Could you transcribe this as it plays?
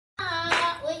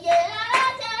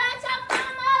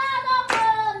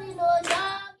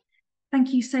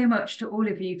Thank you so much to all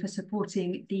of you for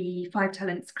supporting the Five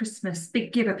Talents Christmas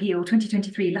Big Give Appeal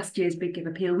 2023, last year's Big Give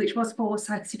Appeal, which was for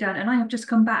South Sudan. And I have just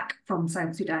come back from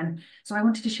South Sudan. So I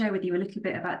wanted to share with you a little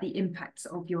bit about the impacts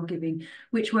of your giving,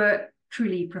 which were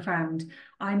truly profound.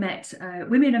 I met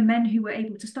women and men who were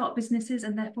able to start businesses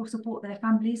and therefore support their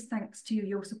families thanks to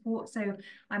your support. So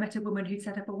I met a woman who'd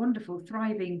set up a wonderful,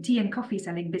 thriving tea and coffee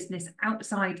selling business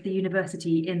outside the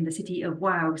university in the city of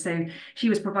Wow. So she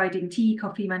was providing tea,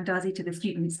 coffee, mandazi to the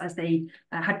students as they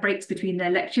had breaks between their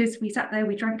lectures. We sat there,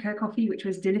 we drank her coffee, which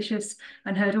was delicious,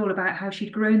 and heard all about how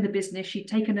she'd grown the business. She'd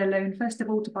taken a loan, first of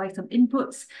all, to buy some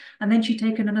inputs, and then she'd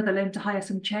taken another loan to hire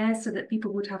some chairs so that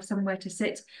people would have somewhere to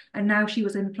sit. And now she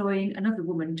was employing another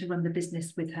woman to run the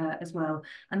business with her as well.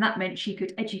 And that meant she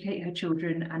could educate her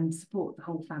children and support the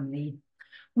whole family.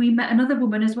 We met another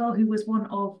woman as well who was one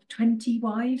of 20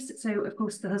 wives. So, of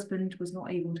course, the husband was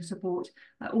not able to support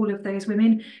all of those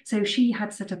women. So she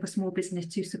had set up a small business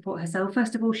to support herself.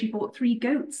 First of all, she bought 3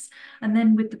 goats. And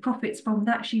then with the profits from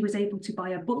that, she was able to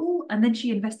buy a bull. And then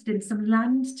she invested in some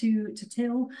land to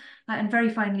till. And very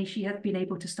finally, she had been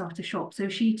able to start a shop. So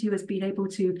she too has been able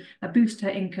to boost her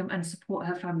income and support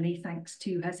her family thanks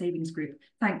to her savings group.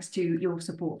 Thanks to your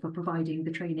support for providing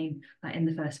the training in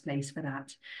the first place for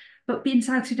that. But in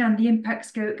South Sudan, the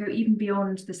impacts go even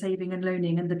beyond the saving and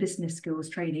loaning and the business skills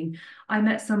training. I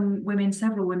met some women,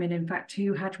 several women, in fact,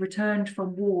 who had returned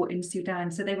from war in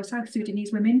Sudan. So they were South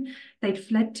Sudanese women. They'd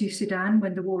fled to Sudan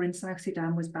when the war in South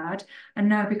Sudan was bad. And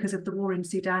now, because of the war in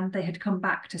Sudan, they had come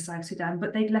back to South Sudan,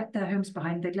 but they'd left their homes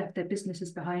behind. They'd left their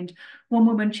businesses behind. One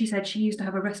woman, she said she used to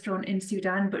have a restaurant in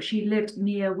Sudan, but she lived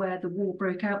near where the war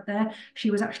broke out there.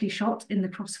 She was actually shot in the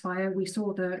crossfire. We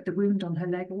saw the wound on her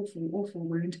leg, awful, awful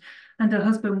wound. And her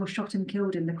husband was shot and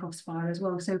killed in the crossfire as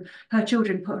well. So her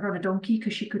children put her on a donkey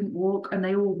because she couldn't walk, and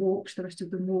they all walked, the rest of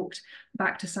them walked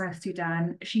back to South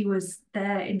Sudan. She was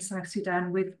there in South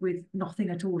Sudan with nothing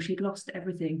at all. She'd lost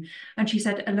everything. And she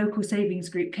said a local savings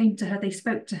group came to her, they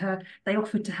spoke to her, they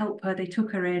offered to help her, they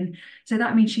took her in. So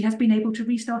that means she has been able to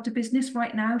restart a business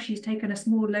right now. She's taken a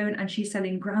small loan and she's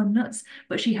selling ground nuts,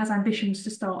 but she has ambitions to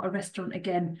start a restaurant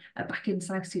again back in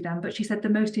South Sudan. But she said the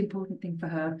most important thing for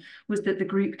her was that the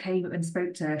group came and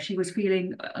spoke to her. She was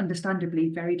feeling, understandably,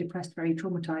 very depressed, very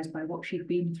traumatized by what she'd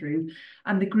been through.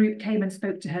 And the group came and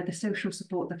spoke to her. The social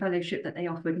support, the fellowship that they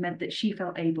offered meant that she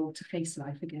felt able to face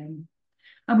life again.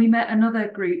 And we met another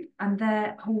group, and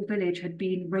their whole village had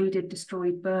been raided,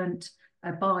 destroyed, burnt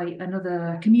by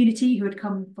another community who had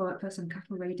come for some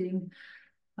cattle raiding.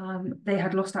 They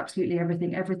had lost absolutely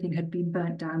everything. Everything had been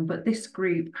burnt down. But this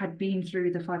group had been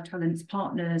through the Five Talents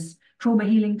Partners trauma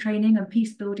healing training and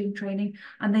peace building training.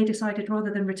 And they decided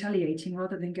rather than retaliating,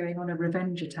 rather than going on a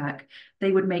revenge attack,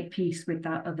 they would make peace with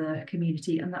that other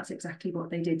community. And that's exactly what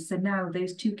they did. So now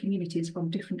those 2 communities from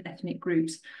different ethnic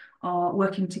groups are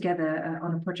working together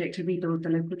on a project to rebuild the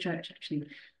local church, actually.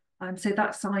 So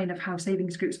that sign of how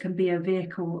savings groups can be a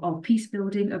vehicle of peace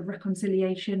building, of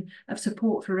reconciliation, of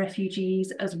support for refugees,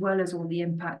 as well as all the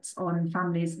impacts on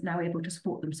families now able to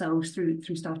support themselves through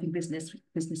starting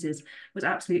businesses was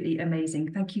absolutely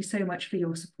amazing. Thank you so much for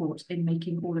your support in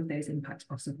making all of those impacts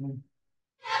possible.